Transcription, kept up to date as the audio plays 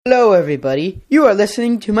everybody. You are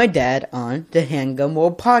listening to my dad on the Handgun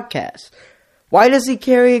World podcast. Why does he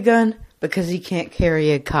carry a gun? Because he can't carry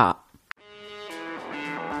a cop.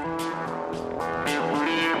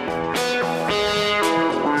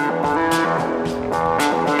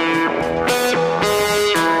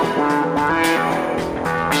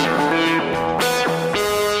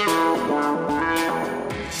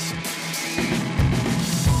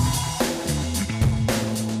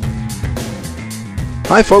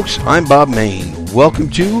 Hi folks, I'm Bob Main. Welcome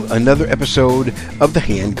to another episode of the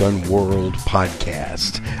Handgun World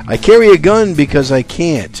podcast. I carry a gun because I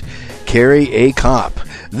can't carry a cop.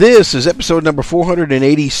 This is episode number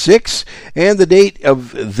 486, and the date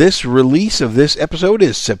of this release of this episode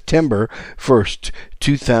is September 1st,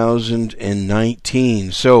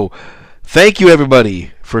 2019. So, thank you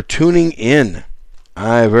everybody for tuning in.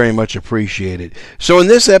 I very much appreciate it. So in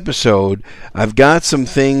this episode, I've got some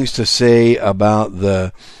things to say about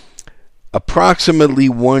the approximately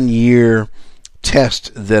 1 year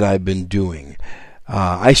test that I've been doing.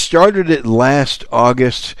 I started it last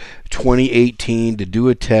August 2018 to do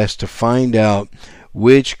a test to find out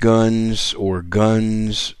which gun or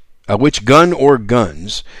guns are going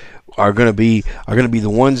to be the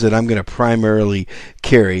ones that I'm going to primarily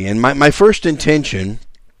carry. And my first intention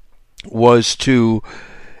was to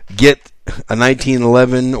get a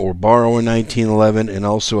 1911 or borrow a 1911 and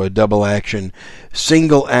also a double action,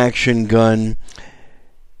 single action gun.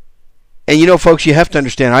 And you know, folks, you have to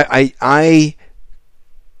understand, I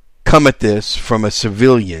come at this from a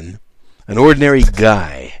civilian, an ordinary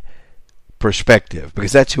guy perspective,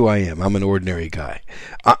 because that's who I am. I'm an ordinary guy.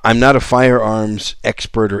 I'm not a firearms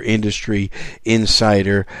expert or industry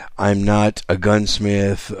insider. I'm not a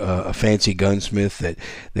gunsmith, a fancy gunsmith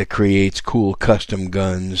that creates cool custom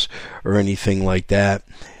guns or anything like that.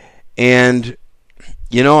 And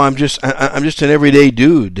you know, I'm just an everyday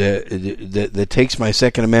dude that takes my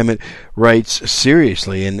Second Amendment rights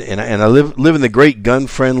seriously, and I live in the great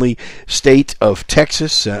gun-friendly state of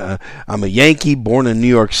Texas. I'm a Yankee, born in New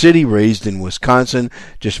York City, raised in Wisconsin.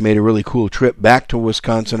 Just made a really cool trip back to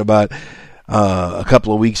Wisconsin about a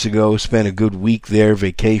couple of weeks ago. Spent a good week there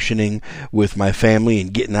vacationing with my family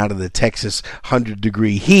and getting out of the Texas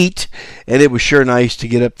 100-degree heat, and it was sure nice to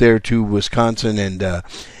get up there to Wisconsin and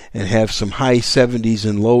have some high 70s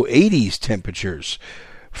and low 80s temperatures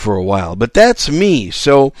for a while. But that's me.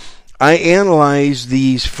 So I analyze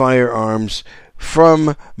these firearms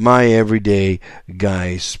from my everyday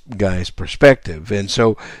guy's perspective. And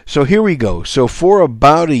so here we go. So for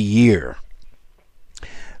about a year,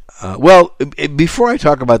 before I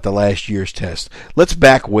talk about the last year's test, let's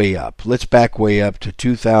back way up. Let's back way up to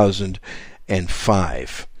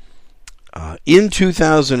 2005. In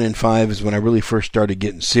 2005 is when I really first started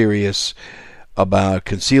getting serious about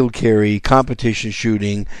concealed carry, competition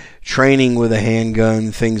shooting, training with a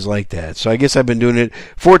handgun, things like that. So I guess I've been doing it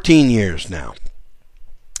 14 years now.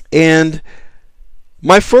 And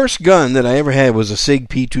my first gun that I ever had was a SIG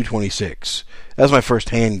P226. That was my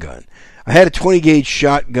first handgun. I had a 20-gauge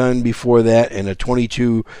shotgun before that and a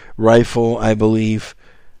 22 rifle, I believe.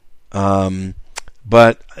 But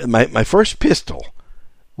my first pistol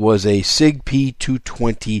was a SIG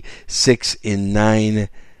P226 in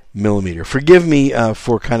 9mm. Forgive me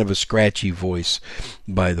for kind of a scratchy voice,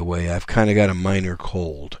 by the way. I've kind of got a minor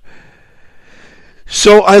cold.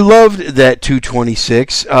 So I loved that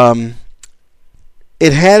 226.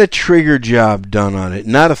 It had a trigger job done on it.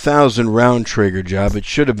 Not a 1,000-round trigger job. It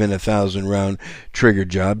should have been a 1,000-round trigger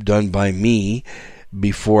job done by me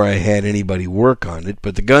before I had anybody work on it.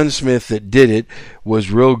 But the gunsmith that did it was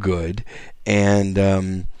real good.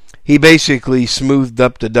 And he basically smoothed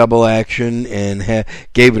up the double action and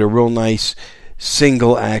gave it a real nice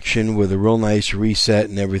single action with a real nice reset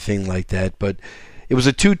and everything like that. But it was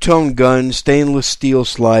a two-tone gun, stainless steel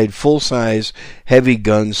slide, full-size, heavy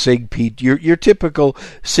gun, SIG P, your typical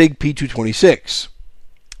SIG P226.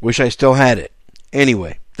 Wish I still had it.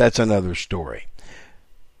 Anyway, that's another story.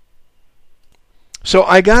 So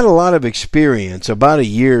I got a lot of experience, about a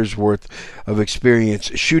year's worth of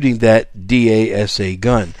experience shooting that DASA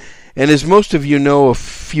gun. And as most of you know, a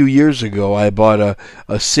few years ago I bought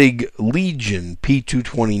a SIG Legion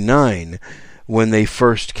P229 when they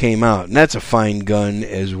first came out. And that's a fine gun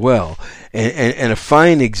as well. And a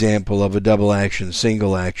fine example of a double action,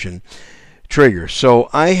 single action trigger. So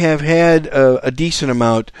I have had a decent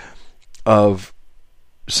amount of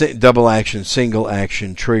double action, single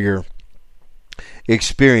action trigger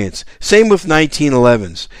experience. Same with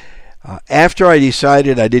 1911s. After I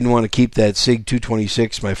decided I didn't want to keep that SIG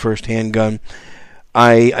 226, my first handgun,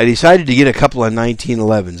 I decided to get a couple of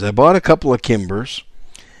 1911s. I bought a couple of Kimbers,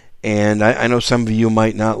 And I know some of you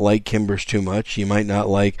might not like Kimbers too much. You might not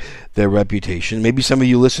like their reputation. Maybe some of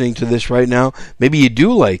you listening to this right now, maybe you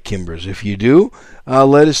do like Kimbers. If you do,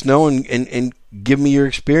 let us know and give me your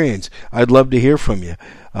experience. I'd love to hear from you.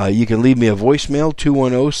 You can leave me a voicemail,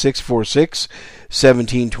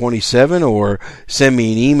 210-646-1727, or send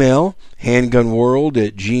me an email,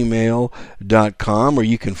 handgunworld@gmail.com, or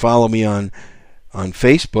you can follow me on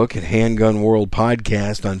Facebook at Handgun World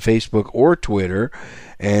Podcast on Facebook or Twitter,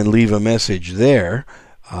 and leave a message there.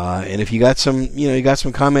 And if you got some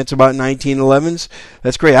comments about 1911s,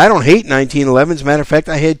 that's great. I don't hate 1911s. Matter of fact,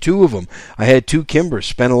 I had 2 of them. I had 2 Kimbers.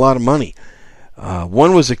 Spent a lot of money.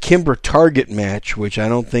 One was a Kimber Target Match, which I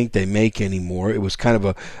don't think they make anymore. It was kind of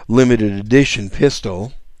a limited edition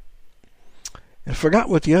pistol. I forgot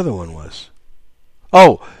what the other one was.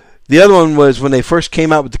 Oh, the other one was when they first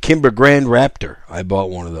came out with the Kimber Grand Raptor. I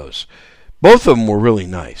bought one of those. Both of them were really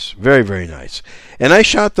nice. Very, very nice. And I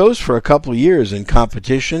shot those for a couple of years in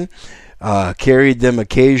competition. Carried them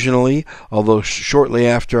occasionally, although shortly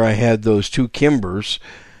after I had those 2 Kimbers,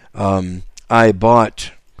 I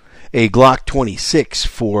bought a Glock 26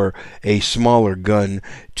 for a smaller gun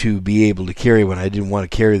to be able to carry when I didn't want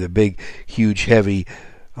to carry the big, huge, heavy,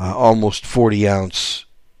 almost 40-ounce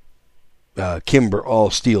Kimber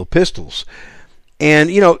all-steel pistols. And,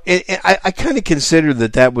 I kind of considered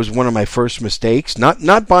that was one of my first mistakes,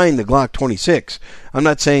 not buying the Glock 26. I'm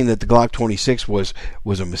not saying that the Glock 26 was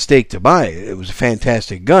a mistake to buy. It was a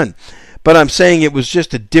fantastic gun. But I'm saying it was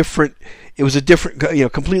just completely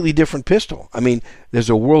different pistol. I mean,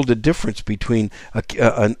 there's a world of difference between a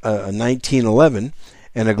 1911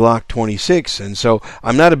 and a Glock 26. And so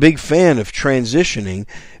I'm not a big fan of transitioning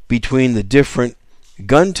between the different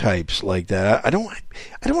gun types like that. I don't want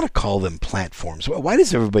to call them platforms. Why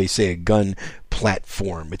does everybody say a gun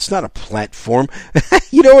platform? It's not a platform.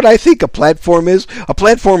 You know what I think a platform is? A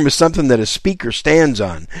platform is something that a speaker stands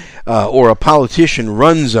on, or a politician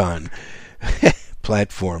runs on.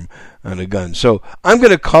 Platform on a gun. So I'm going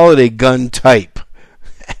to call it a gun type.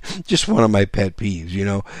 Just one of my pet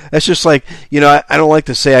peeves, That's just like, I don't like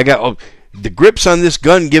to say the grips on this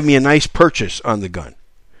gun give me a nice purchase on the gun.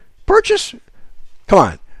 Purchase? Come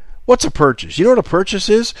on. What's a purchase? You know what a purchase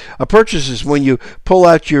is? A purchase is when you pull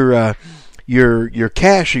out your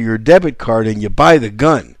cash or your debit card and you buy the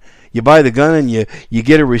gun. You buy the gun and you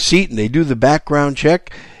get a receipt and they do the background check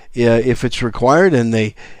if it's required, and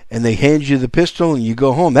they hand you the pistol and you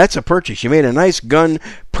go home. That's a purchase. You made a nice gun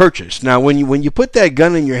purchase. Now when you put that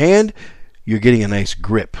gun in your hand, you're getting a nice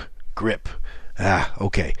grip.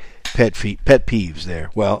 Okay. Pet peeves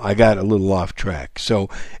there. Well, I got a little off track. So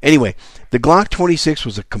anyway, the Glock 26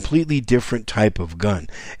 was a completely different type of gun,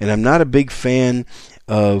 and I'm not a big fan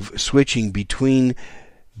of switching between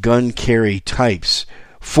gun carry types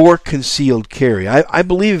for concealed carry. I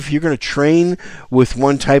believe if you're going to train with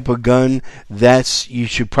one type of gun, you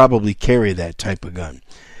should probably carry that type of gun.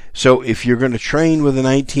 So if you're going to train with a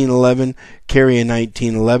 1911, carry a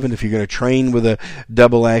 1911. If you're going to train with a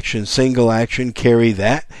double action, single action, carry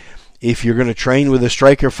that. If you're going to train with a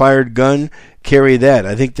striker-fired gun, carry that.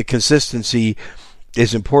 I think the consistency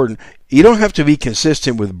is important. You don't have to be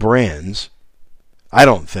consistent with brands. I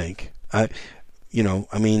don't think. If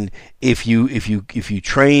you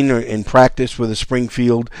train and practice with a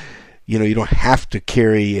Springfield, you don't have to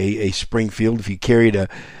carry a Springfield. If you carried a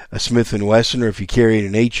Smith & Wesson, or if you carried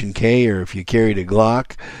an H&K, or if you carried a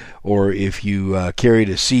Glock, or if you carried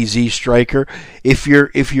a CZ Striker, if you're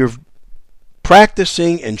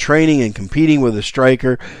practicing and training and competing with a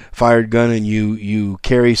striker fired gun and you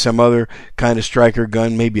carry some other kind of striker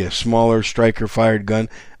gun, maybe a smaller striker fired gun,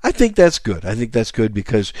 I think that's good. I think that's good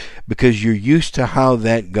because you're used to how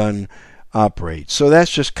that gun operates. So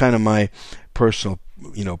that's just kind of my personal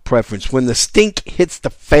preference. When the stink hits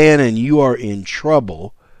the fan and you are in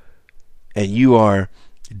trouble and you are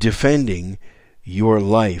defending your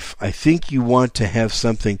life, I think you want to have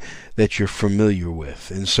something that you're familiar with.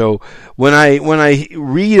 And so when I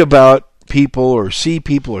read about people or see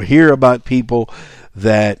people or hear about people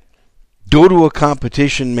that go to a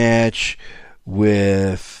competition match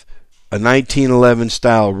with a 1911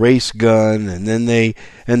 style race gun, and then the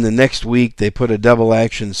next week they put a double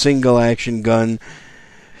action, single action gun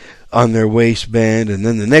on their waistband, and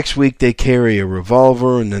then the next week they carry a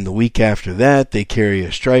revolver, and then the week after that they carry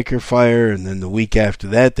a striker fire, and then the week after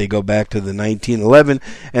that they go back to the 1911,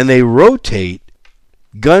 and they rotate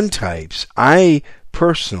gun types. I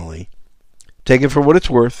personally, take it for what it's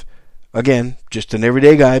worth, again, just an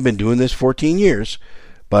everyday guy, I've been doing this 14 years,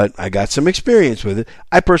 but I got some experience with it.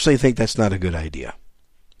 I personally think that's not a good idea,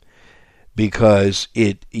 because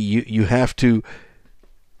you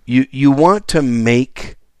want to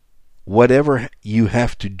make whatever you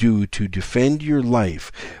have to do to defend your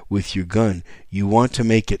life with your gun, you want to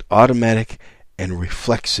make it automatic and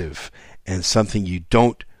reflexive and something you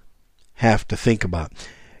don't have to think about.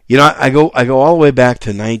 You know, I go all the way back to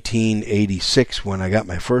 1986 when I got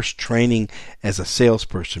my first training as a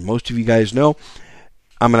salesperson. Most of you guys know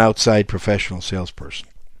I'm an outside professional salesperson.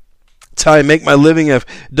 It's how I make my living. I've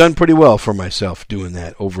done pretty well for myself doing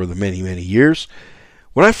that over the many, many years.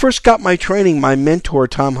 When I first got my training, my mentor,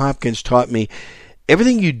 Tom Hopkins, taught me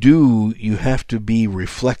everything you do, you have to be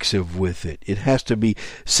reflexive with it. It has to be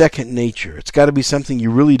second nature. It's got to be something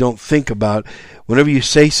you really don't think about. Whenever you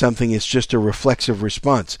say something, it's just a reflexive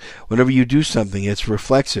response. Whenever you do something, it's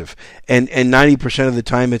reflexive. And 90% of the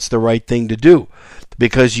time, it's the right thing to do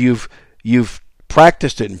because you've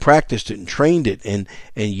practiced it and trained it and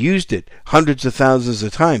used it hundreds of thousands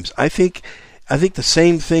of times. I think the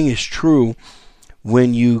same thing is true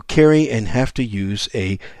when you carry and have to use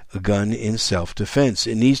a gun in self-defense.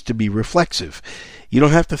 It needs to be reflexive. You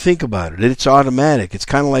don't have to think about it. It's automatic. It's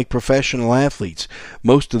kind of like professional athletes.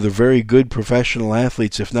 Most of the very good professional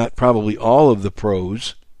athletes, if not probably all of the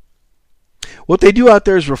pros, what they do out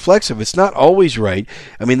there is reflexive. It's not always right.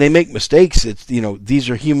 I mean, they make mistakes. It's, you know,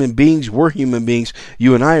 these are human beings. We're human beings.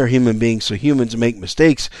 You and I are human beings, so humans make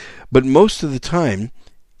mistakes. But most of the time,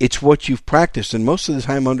 it's what you've practiced, and most of the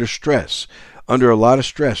time under stress, under a lot of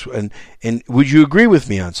stress. And would you agree with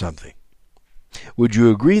me on something? Would you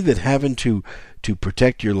agree that having to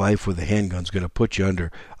protect your life with a handgun is going to put you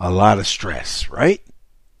under a lot of stress, right?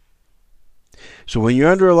 So when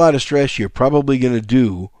you're under a lot of stress, you're probably going to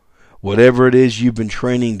do whatever it is you've been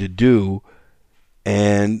training to do,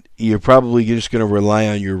 and you're probably just going to rely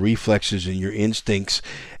on your reflexes and your instincts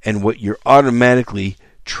and what you're automatically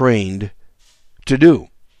trained to do.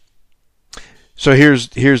 So here's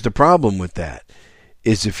the problem with that,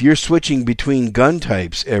 is if you're switching between gun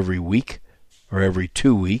types every week or every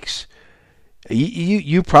 2 weeks,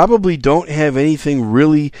 you probably don't have anything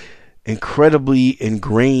really incredibly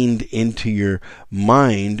ingrained into your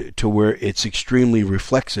mind to where it's extremely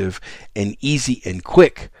reflexive and easy and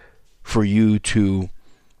quick for you to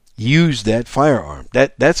use that firearm.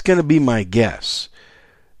 That's going to be my guess.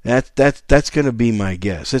 That's going to be my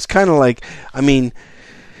guess. It's kind of like, I mean,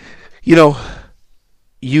 you know,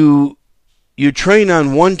 you train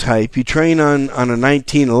on one type, you train on a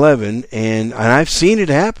 1911, and I've seen it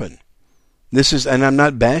happen. And I'm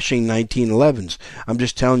not bashing 1911s. I'm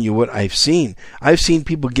just telling you what I've seen. I've seen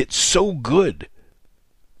people get so good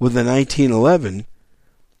with a 1911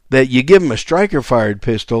 that you give them a striker-fired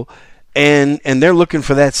pistol, and they're looking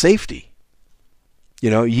for that safety. You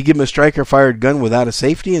know, you give them a striker-fired gun without a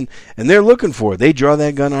safety, and they're looking for it. They draw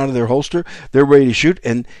that gun out of their holster, they're ready to shoot,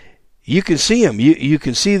 and you can see them. You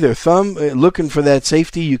can see their thumb looking for that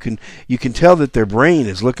safety. You can tell that their brain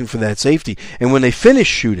is looking for that safety. And when they finish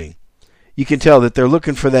shooting, you can tell that they're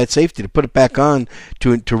looking for that safety to put it back on,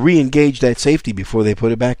 to re-engage that safety before they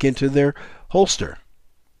put it back into their holster.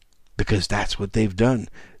 Because that's what they've done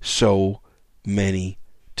so many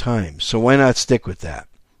times. So why not stick with that?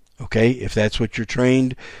 Okay? If that's what you're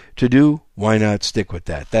trained to do, why not stick with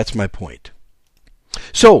that? That's my point.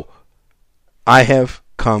 So, I have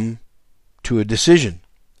come to a decision.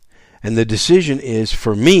 And the decision is,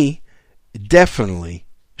 for me, definitely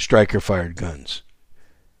striker-fired guns.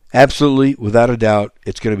 Absolutely, without a doubt,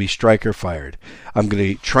 it's going to be striker-fired. I'm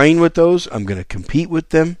going to train with those. I'm going to compete with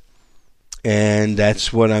them. And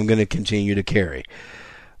that's what I'm going to continue to carry.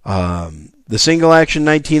 The single-action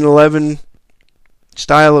 1911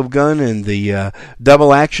 style of gun and the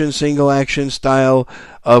double-action, single-action style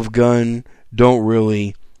of gun don't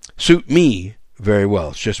really suit me very well.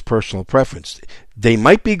 It's just personal preference. They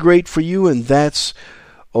might be great for you, and that's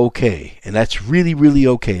okay. And that's really, really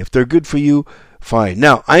okay. If they're good for you, fine.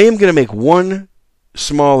 Now, I am going to make one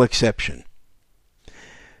small exception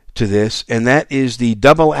to this, and that is the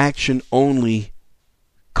double-action only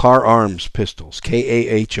Kahr Arms pistols.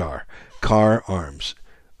 K-A-H-R. Kahr Arms.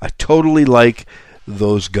 I totally like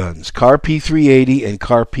those guns. Kahr P380 and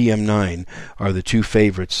Kahr PM9 are the two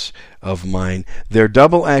favorites of mine. Their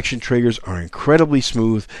double-action triggers are incredibly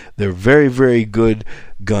smooth. They're very, very good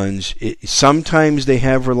guns. Sometimes they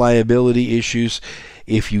have reliability issues.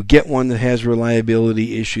 If you get one that has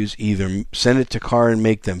reliability issues, either send it to Kahr and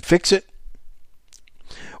make them fix it,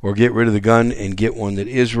 or get rid of the gun and get one that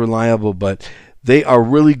is reliable. But they are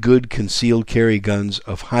really good concealed carry guns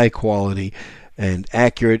of high quality and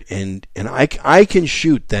accurate, and I can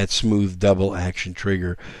shoot that smooth double action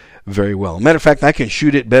trigger very well. Matter of fact, I can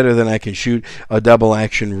shoot it better than I can shoot a double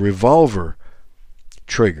action revolver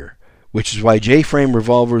trigger, which is why J-frame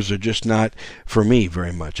revolvers are just not for me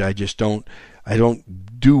very much. I just don't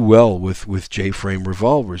do well with J-frame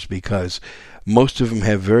revolvers because most of them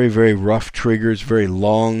have very, very rough triggers, very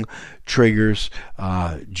long triggers,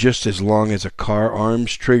 just as long as a car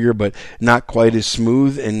arms trigger, but not quite as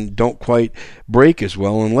smooth and don't quite break as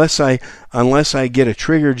well unless I get a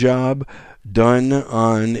trigger job done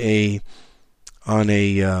on a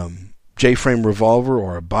J-frame revolver,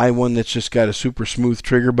 or I buy one that's just got a super smooth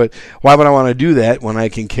trigger. But why would I want to do that when I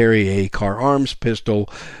can carry a car arms pistol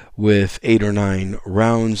with 8 or 9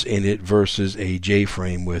 rounds in it versus a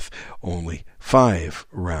J-frame with only 5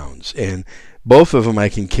 rounds? And both of them I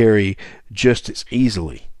can carry just as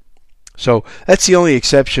easily. So that's the only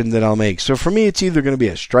exception that I'll make. So for me, it's either going to be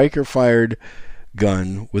a striker-fired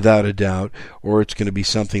gun, without a doubt, or it's going to be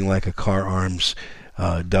something like a car arms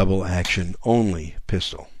double-action only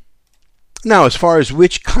pistol. Now, as far as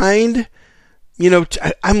which kind,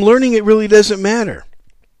 I'm learning it really doesn't matter.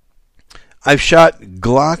 I've shot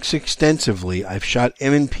Glocks extensively. I've shot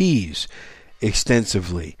M&Ps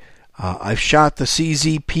extensively. I've shot the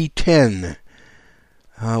CZP-10.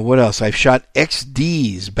 What else? I've shot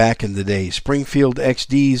XDs back in the day, Springfield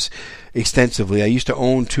XDs extensively. I used to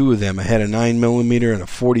own 2 of them. I had a 9mm and a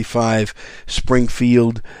 45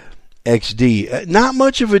 Springfield XD. Not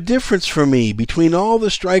much of a difference for me between all the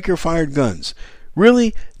striker-fired guns.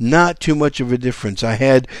 Really, not too much of a difference.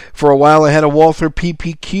 For a while, I had a Walther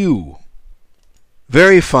PPQ.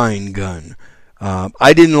 Very fine gun.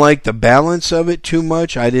 I didn't like the balance of it too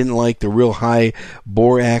much. I didn't like the real high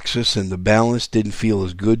bore axis, and the balance didn't feel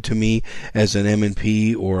as good to me as an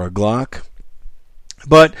M&P or a Glock.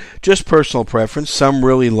 But just personal preference. Some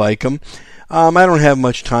really like them. I don't have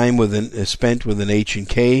much time spent with an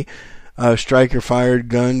H&K striker-fired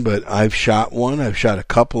gun, but I've shot one. I've shot a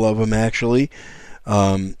couple of them, actually.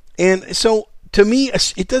 And so, to me,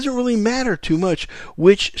 it doesn't really matter too much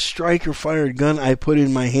which striker-fired gun I put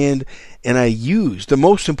in my hand and I use. The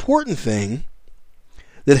most important thing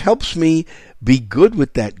that helps me be good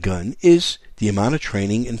with that gun is the amount of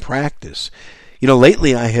training and practice.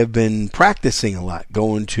 Lately I have been practicing a lot,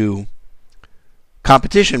 going to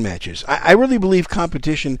competition matches. I really believe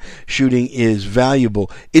competition shooting is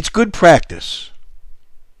valuable. It's good practice.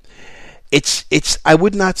 I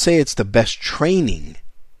would not say it's the best training,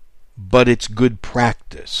 but it's good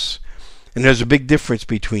practice. And there's a big difference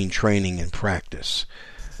between training and practice.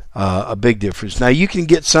 A big difference. Now, you can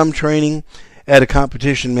get some training at a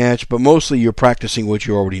competition match, but mostly you're practicing what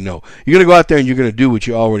you already know. You're going to go out there and you're going to do what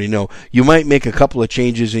you already know. You might make a couple of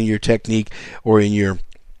changes in your technique or in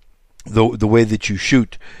the way that you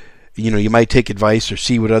shoot. You might take advice or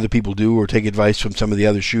see what other people do, or take advice from some of the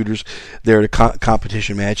other shooters there at a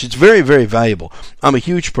competition match. It's very, very valuable. I'm a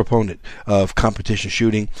huge proponent of competition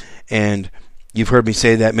shooting, and you've heard me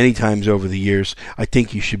say that many times over the years. I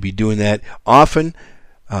think you should be doing that often.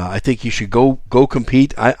 I think you should go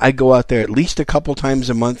compete. I go out there at least a couple times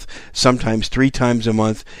a month, sometimes 3 times a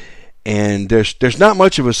month, and there's not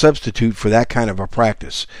much of a substitute for that kind of a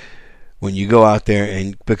practice when you go out there,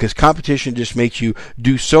 and because competition just makes you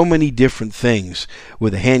do so many different things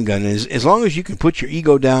with a handgun. And as long as you can put your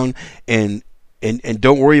ego down and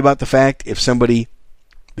don't worry about the fact if somebody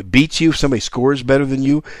beats you, if somebody scores better than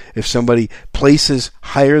you, if somebody places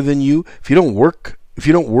higher than you, if you don't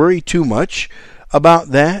worry too much about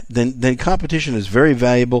that, then competition is very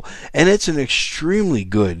valuable, and it's an extremely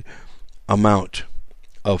good amount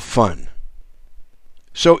of fun.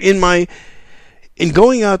 So in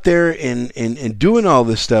going out there and doing all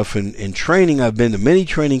this stuff and training, I've been to many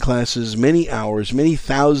training classes, many hours, many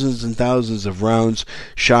thousands and thousands of rounds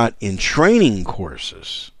shot in training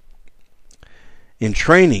courses. In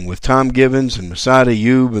training with Tom Givens and Masada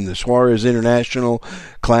Ayub and the Suarez International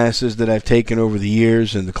classes that I've taken over the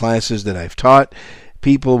years, and the classes that I've taught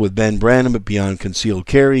people with Ben Branham at Beyond Concealed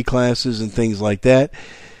Carry classes and things like that.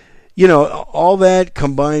 All that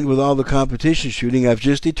combined with all the competition shooting, I've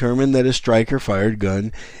just determined that a striker-fired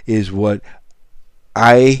gun is what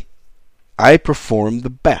I perform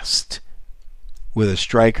the best with, a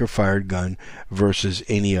striker-fired gun versus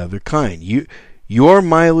any other kind. Your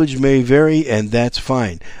mileage may vary, and that's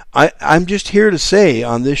fine. I'm just here to say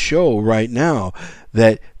on this show right now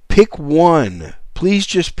that pick one. Please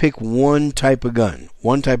just pick one type of gun.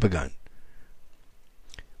 One type of gun.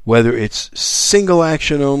 Whether it's single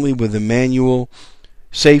action only with a manual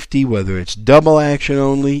safety, whether it's double action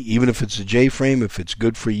only, even if it's a J-frame, if it's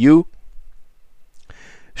good for you.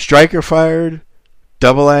 Striker fired,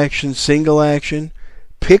 double action, single action.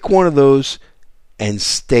 Pick one of those and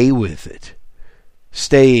stay with it.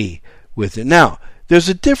 Stay with it. Now, there's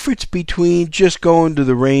a difference between just going to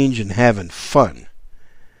the range and having fun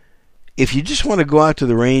if you just want to go out to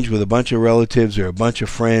the range with a bunch of relatives or a bunch of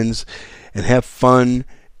friends and have fun,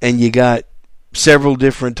 and you got several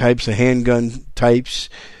different types of handgun types,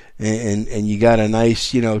 and you got a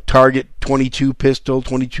nice, target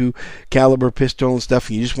 22 caliber pistol and stuff,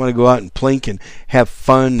 and you just want to go out and plink and have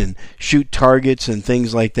fun and shoot targets and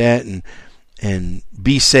things like that, and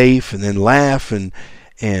be safe, and then laugh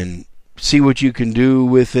and see what you can do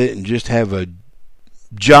with it, and just have a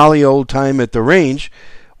jolly old time at the range.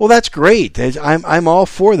 Well, that's great. I'm all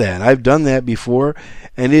for that. I've done that before,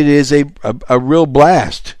 and it is a real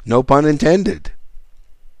blast. No pun intended.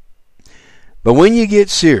 But when you get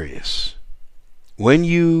serious, when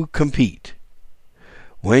you compete,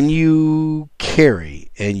 when you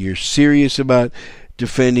carry, and you're serious about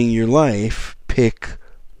defending your life, pick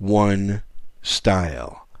one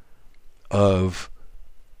style of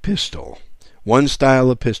pistol. One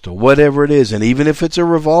style of pistol, whatever it is, and even if it's a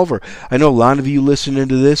revolver. I know a lot of you listening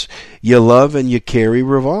to this, you love and you carry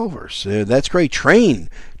revolvers. That's great. Train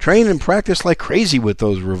and practice like crazy with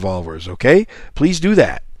those revolvers, okay? Please do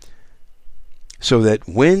that. So that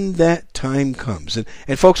when that time comes,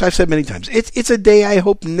 and folks, I've said many times, it's a day I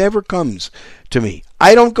hope never comes to me.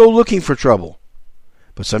 I don't go looking for trouble,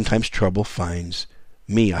 but sometimes trouble finds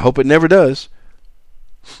me. I hope it never does.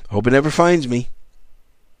 I hope it never finds me.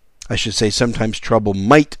 I should say sometimes trouble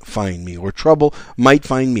might find me, or trouble might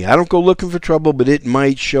find me. I don't go looking for trouble, but it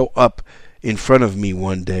might show up in front of me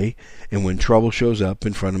one day. And when trouble shows up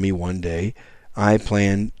in front of me one day, I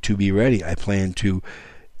plan to be ready. I plan to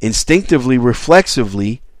instinctively,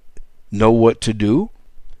 reflexively know what to do,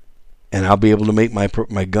 and I'll be able to make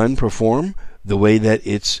my gun perform the way that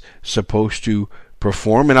it's supposed to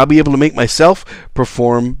perform, and I'll be able to make myself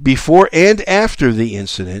perform before and after the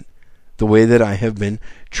incident the way that I have been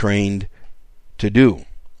trained to do.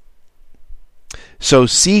 So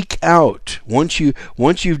seek out, once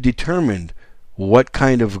you've determined what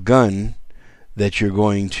kind of gun that you're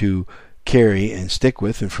going to carry and stick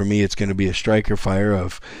with, and for me it's going to be a striker fire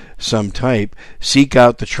of some type, seek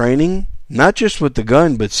out the training, not just with the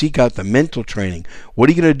gun, but seek out the mental training. What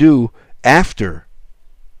are you going to do after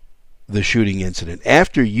the shooting incident,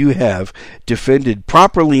 after you have defended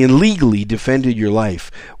properly and legally defended your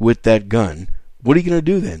life with that gun? What are you going to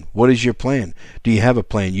do then? What is your plan? Do you have a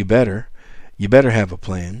plan? You better have a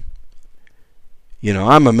plan.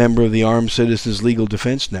 I'm a member of the Armed Citizens Legal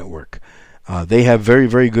Defense Network. They have very,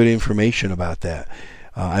 very good information about that.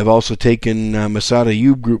 I've also taken Masada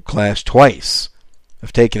Ayub Group class twice.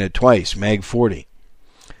 I've taken it twice, Mag 40.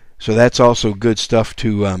 So that's also good stuff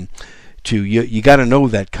to you got to know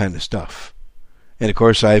that kind of stuff. And of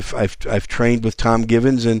course, I've trained with Tom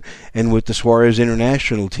Givens and with the Suarez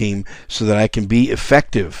International team so that I can be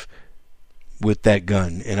effective with that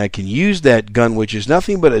gun, and I can use that gun, which is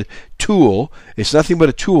nothing but a tool. It's nothing but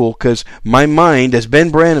a tool, because my mind, as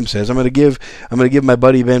Ben Branham says, I'm going to give my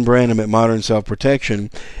buddy Ben Branham at Modern Self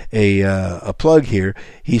Protection a plug here.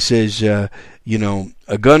 He says, a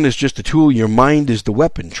gun is just a tool. Your mind is the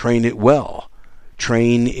weapon. Train it well.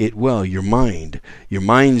 Train it well. Your mind's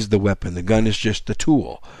the weapon. The gun is just the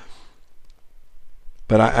tool.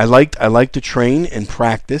 But I like to train and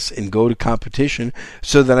practice and go to competition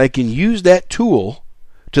so that I can use that tool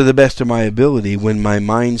to the best of my ability when my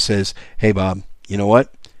mind says, hey, Bob, you know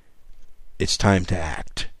what? It's time to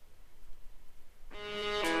act.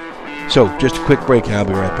 So, just a quick break and I'll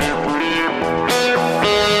be right back.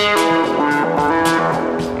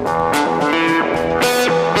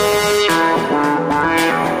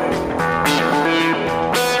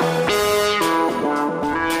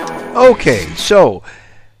 Okay, so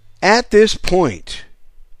at this point,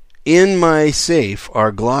 in my safe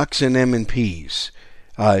are Glocks and M&Ps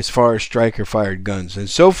as far as striker-fired guns. And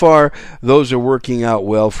so far, those are working out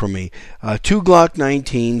well for me. 2 Glock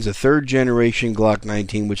 19s, a third-generation Glock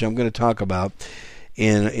 19, which I'm going to talk about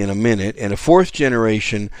in a minute, and a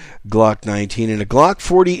fourth-generation Glock 19, and a Glock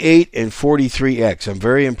 48 and 43X. I'm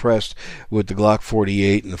very impressed with the Glock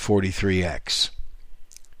 48 and the 43X.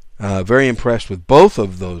 Very impressed with both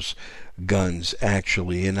of those guns,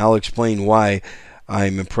 actually, and I'll explain why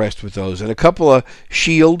I'm impressed with those. And a couple of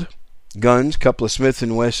Shield guns, a couple of Smith &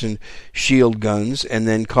 Wesson Shield guns, and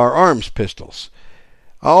then Car Arms pistols.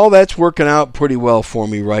 All that's working out pretty well for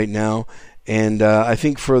me right now, and I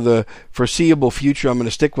think for the foreseeable future I'm going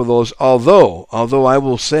to stick with those, although I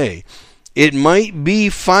will say it might be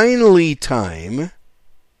finally time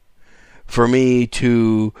for me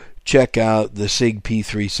to check out the SIG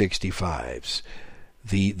P365s.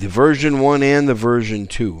 The version 1 and the version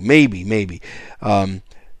 2. Maybe. I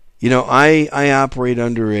operate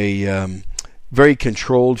under a very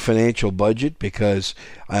controlled financial budget because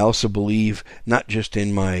I also believe not just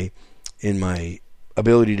in my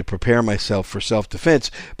ability to prepare myself for self-defense,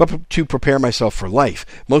 but to prepare myself for life.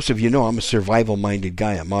 Most of you know I'm a survival-minded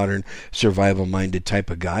guy, a modern survival-minded type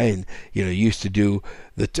of guy, and used to do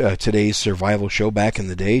the Today's Survival show back in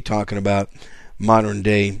the day, talking about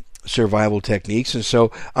modern-day survival techniques. And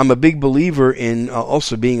so I'm a big believer in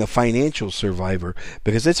also being a financial survivor,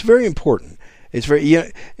 because that's very important. It's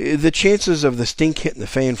the chances of the stink hitting the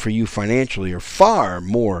fan for you financially are far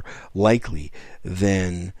more likely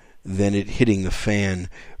than it hitting the fan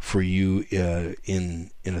for you in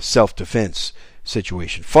a self-defense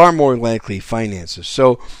situation. Far more likely finances.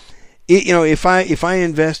 So, if I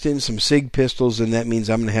invest in some SIG pistols, then that means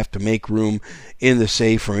I'm going to have to make room in the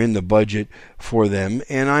safe or in the budget for them,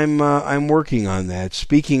 and I'm working on that.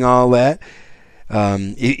 Speaking all that,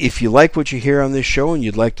 if you like what you hear on this show and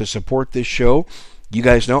you'd like to support this show, you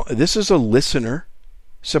guys know this is a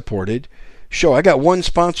listener-supported show. I got one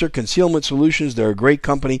sponsor, Concealment Solutions. They're a great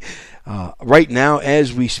company. Right now,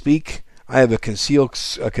 as we speak, I have a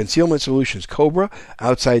Concealment Solutions Cobra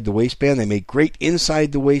outside the waistband. They make great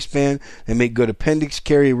inside the waistband. They make good appendix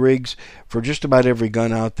carry rigs for just about every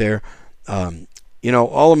gun out there.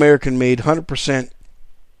 All American made, 100%.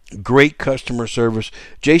 Great customer service.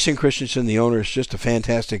 Jason Christensen, the owner, is just a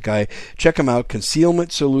fantastic guy. Check him out,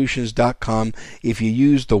 concealmentsolutions.com. If you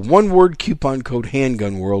use the one-word coupon code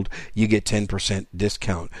HandgunWorld, you get 10%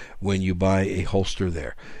 discount when you buy a holster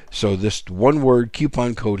there. So this one-word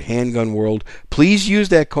coupon code HandgunWorld. Please use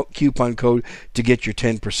that coupon code to get your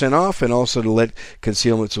 10% off, and also to let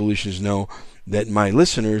Concealment Solutions know that my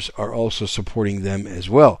listeners are also supporting them as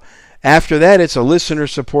well. After that, it's a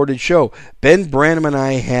listener-supported show. Ben Branham and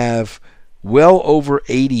I have well over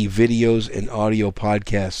 80 videos and audio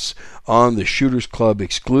podcasts on the Shooters Club,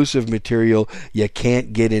 exclusive material you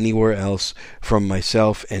can't get anywhere else from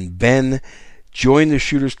myself and Ben. Join the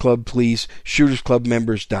Shooters Club, please.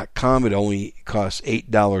 ShootersClubMembers.com. It only costs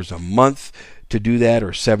 $8 a month to do that, or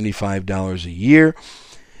 $75 a year.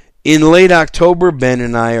 In late October, Ben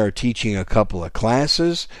and I are teaching a couple of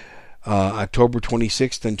classes. October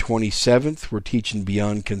 26th and 27th, we're teaching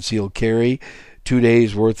Beyond Concealed Carry. 2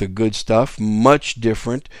 days worth of good stuff, much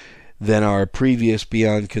different than our previous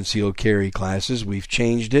Beyond Concealed Carry classes. We've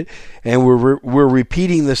changed it, and we're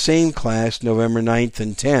repeating the same class November 9th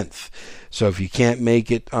and 10th. So if you can't make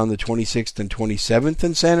it on the 26th and 27th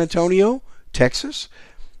in San Antonio, Texas,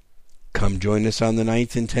 come join us on the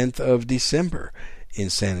 9th and 10th of December in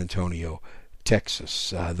San Antonio,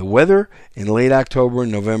 Texas. The weather in late October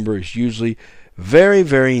and November is usually very,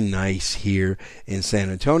 very nice here in San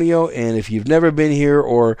Antonio. And if you've never been here,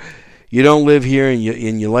 or you don't live here and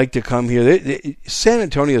you like to come here, San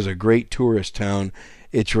Antonio is a great tourist town.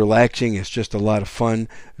 It's relaxing. It's just a lot of fun.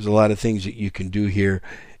 There's a lot of things that you can do here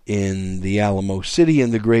in the Alamo City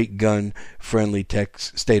and the great gun-friendly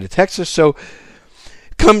state of Texas. So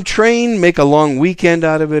come train, make a long weekend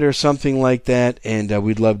out of it or something like that, and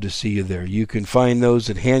we'd love to see you there. You can find those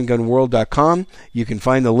at handgunworld.com. You can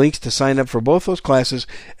find the links to sign up for both those classes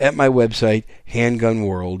at my website,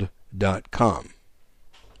 handgunworld.com.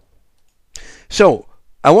 So,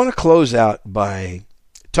 I want to close out by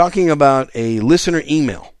talking about a listener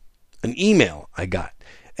email, an email I got.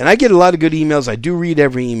 And I get a lot of good emails. I do read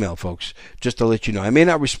every email, folks, just to let you know. I may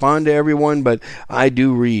not respond to everyone, but I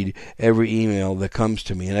do read every email that comes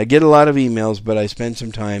to me. And I get a lot of emails, but I spend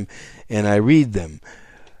some time and I read them.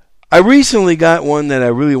 I recently got one that I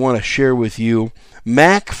really want to share with you.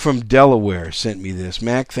 Mac from Delaware sent me this.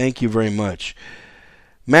 Mac, thank you very much.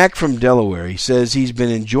 Mac from Delaware, he says he's been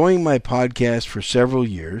enjoying my podcast for several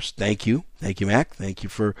years. Thank you. Thank you, Mac. Thank you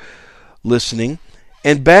for listening.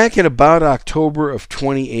 And back in about October of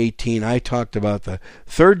 2018, I talked about the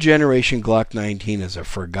third generation Glock 19 as a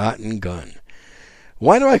forgotten gun.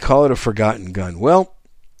 Why do I call it a forgotten gun? Well,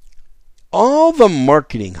 all the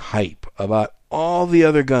marketing hype about all the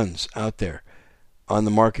other guns out there on the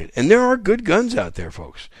market, and there are good guns out there,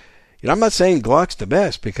 folks. I'm not saying Glock's the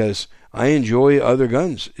best, because I enjoy other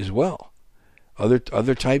guns as well,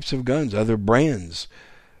 other types of guns, other brands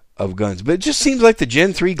of guns. But it just seems like the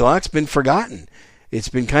Gen 3 Glock's been forgotten. It's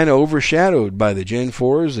been kind of overshadowed by the Gen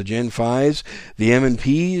 4s, the Gen 5s, the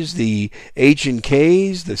M&Ps, the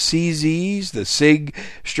H&Ks, the CZs, the SIG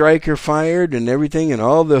Striker Fired, and everything, and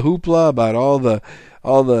all the hoopla about all the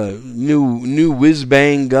new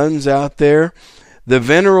whiz-bang guns out there. The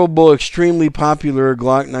venerable, extremely popular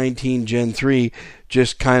Glock 19 Gen 3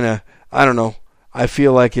 just kind of, I don't know, I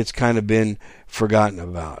feel like it's kind of been forgotten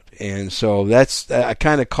about. And so I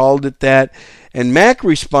kind of called it that. And Mac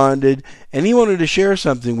responded, and he wanted to share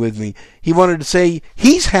something with me. He wanted to say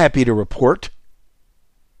he's happy to report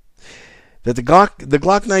that the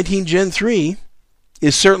Glock 19 Gen 3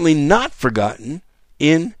 is certainly not forgotten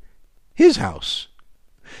in his house.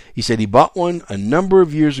 He said he bought one a number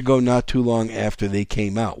of years ago, not too long after they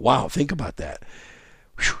came out. Wow, think about that.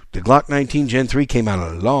 Whew, the Glock 19 Gen 3 came out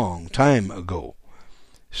a long time ago.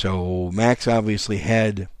 So Max obviously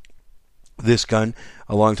had this gun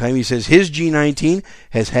a long time. He says his G19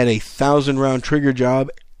 has had a 1,000-round trigger job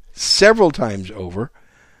several times over.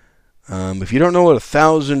 If you don't know what a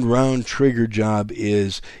 1,000-round trigger job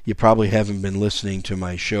is, you probably haven't been listening to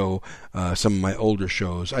my show, some of my older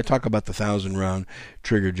shows. I talk about the 1,000-round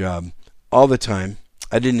trigger job all the time.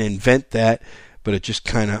 I didn't invent that, but it just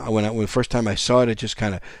kind of, when the first time I saw it, it just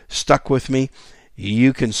kind of stuck with me.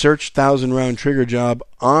 You can search 1,000-round trigger job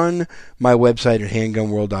on my website at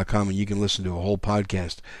handgunworld.com, and you can listen to a whole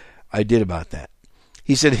podcast I did about that.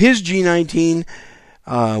 He said his G19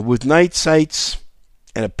 with night sights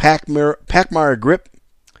and a Pachmayr grip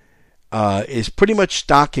is pretty much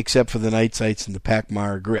stock except for the night sights and the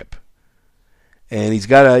Pachmayr grip. And he's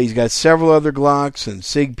got several other Glocks and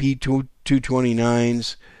SIG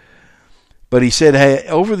P229s. But he said, hey,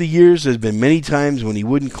 over the years, there's been many times when he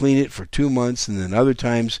wouldn't clean it for 2 months, and then other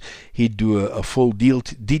times he'd do a full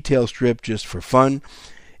detail strip just for fun.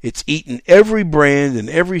 It's eaten every brand and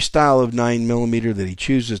every style of 9mm that he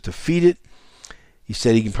chooses to feed it. He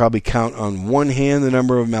said he can probably count on one hand the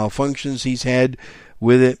number of malfunctions he's had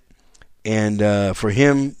with it. And for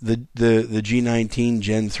him, the G19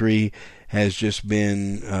 Gen 3 has just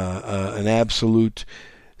been an absolute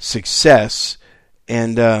success.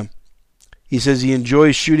 And he says he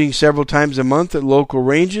enjoys shooting several times a month at local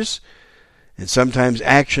ranges and sometimes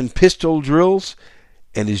action pistol drills,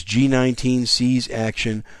 and his G19 sees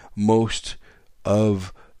action most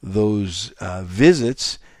of those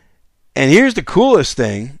visits. And here's the coolest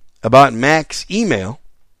thing about Mac's email.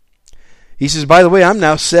 He says, by the way, I'm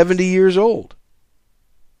now 70 years old,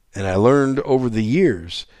 and I learned over the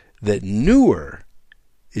years that newer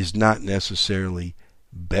is not necessarily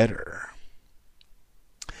better.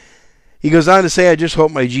 He goes on to say, I just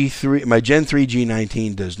hope my Gen 3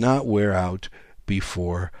 G19 does not wear out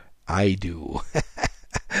before I do.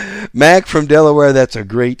 Mac from Delaware, that's a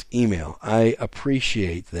great email. I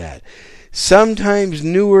appreciate that. Sometimes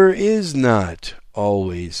newer is not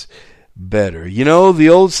always better. You know, the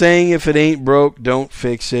old saying, if it ain't broke, don't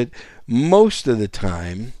fix it, most of the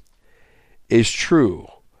time is true.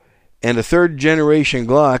 And a third-generation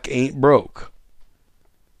Glock ain't broke.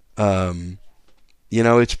 You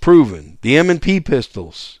know, it's proven. The M&P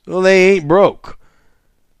pistols, well, they ain't broke.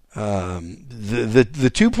 The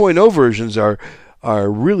 2.0 versions are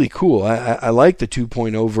really cool. I like the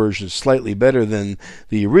 2.0 versions slightly better than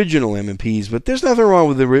the original M&Ps, but there's nothing wrong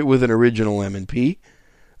with an original M&P,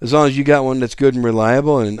 as long as you got one that's good and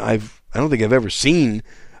reliable. And I don't think I've ever seen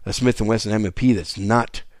a Smith & Wesson M&P that's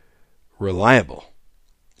not reliable.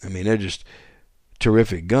 I mean, they're just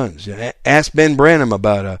terrific guns. Ask Ben Branham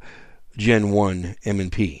about a Gen 1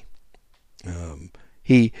 M&P. I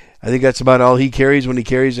think that's about all he carries when he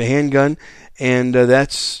carries a handgun, and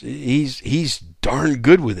he's darn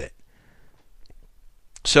good with it.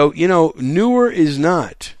 So, you know, newer is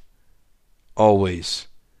not always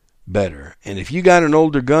better. And if you got an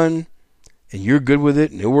older gun and you're good with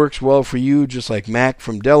it and it works well for you, just like Mac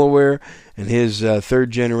from Delaware and his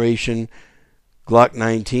third generation Glock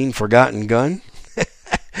 19 forgotten gun,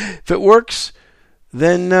 if it works,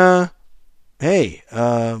 then hey,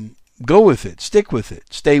 go with it, stick with it,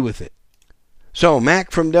 stay with it. So,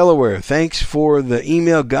 Mac from Delaware, thanks for the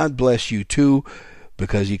email. God bless you too,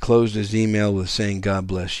 because he closed his email with saying, God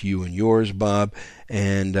bless you and yours, Bob.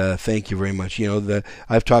 And thank you very much. You know,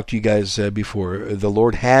 I've talked to you guys before. The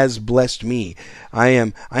Lord has blessed me. I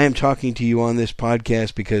am talking to you on this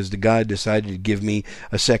podcast because the God decided to give me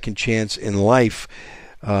a second chance in life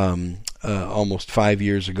almost 5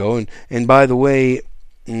 years ago. And by the way,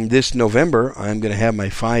 this November, I'm going to have my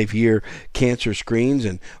 5-year cancer screens,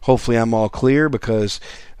 and hopefully I'm all clear, because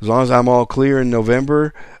as long as I'm all clear in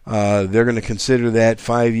November, they're going to consider that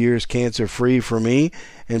 5 years cancer-free for me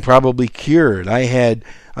and probably cured. I had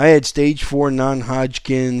stage 4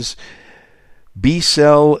 non-Hodgkin's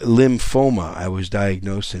B-cell lymphoma. I was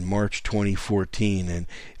diagnosed in March 2014, and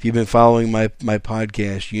if you've been following my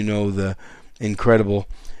podcast, you know the incredible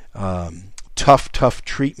tough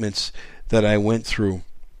treatments that I went through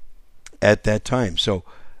at that time. So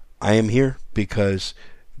I am here because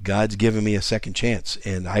God's given me a second chance,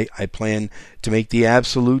 and I plan to make the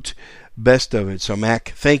absolute best of it. So,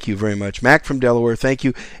 Mac, thank you very much. Mac from Delaware, thank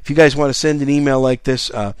you. If you guys want to send an email like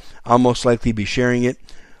this, I'll most likely be sharing it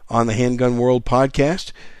on the Handgun World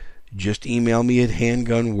podcast. Just email me at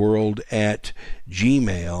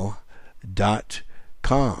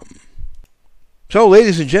handgunworld@gmail.com. So,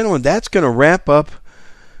 ladies and gentlemen, that's going to wrap up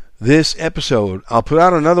this episode. I'll put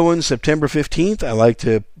out another one September 15th. I like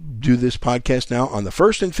to do this podcast now on the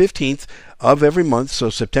 1st and 15th of every month. So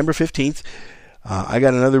September 15th, I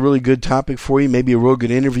got another really good topic for you, maybe a real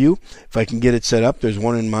good interview if I can get it set up. There's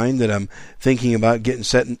one in mind that I'm thinking about getting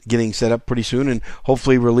set up pretty soon, and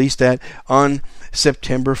hopefully release that on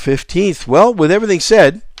September 15th. Well, with everything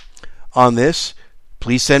said on this,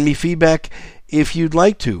 please send me feedback if you'd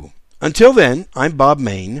like to. Until then, I'm Bob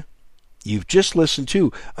Mayne. You've just listened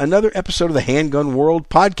to another episode of the Handgun World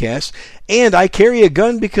podcast, and I carry a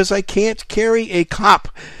gun because I can't carry a cop.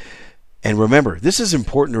 And remember, this is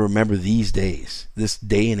important to remember these days, this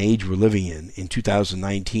day and age we're living in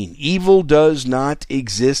 2019. Evil does not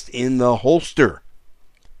exist in the holster.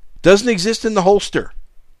 Doesn't exist in the holster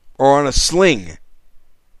or on a sling.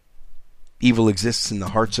 Evil exists in the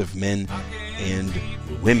hearts of men and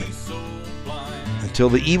women. Until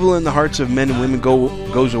the evil in the hearts of men and women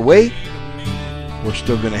goes away, we're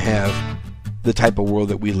still going to have the type of world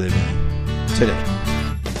that we live in today.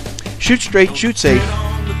 Shoot straight, shoot safe,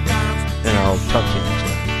 and I'll talk to you next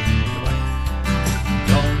time.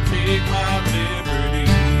 Don't take my liberty.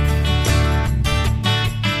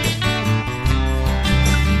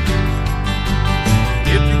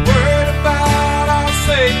 If you're worried about our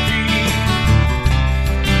safety,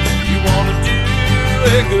 you want to do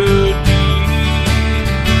a good deed.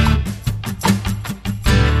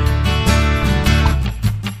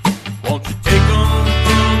 Won't you take them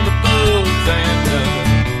from the bugs and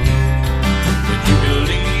that you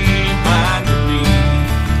believe mine to be?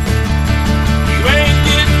 You ain't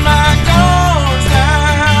getting my guns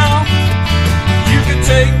now. You can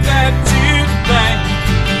take that to the bank.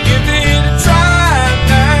 Give it a try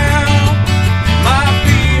now. Might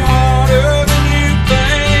be harder than you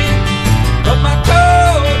think, but my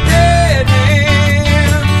cold dead hand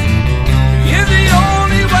is the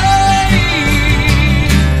only way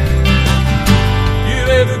you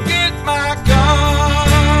ever get my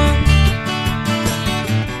gun.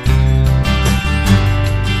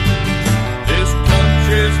 This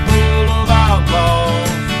country's full of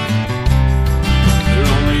outlaws. They're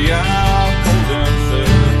only out for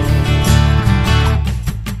themselves.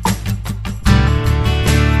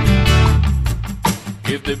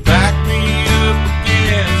 If they back me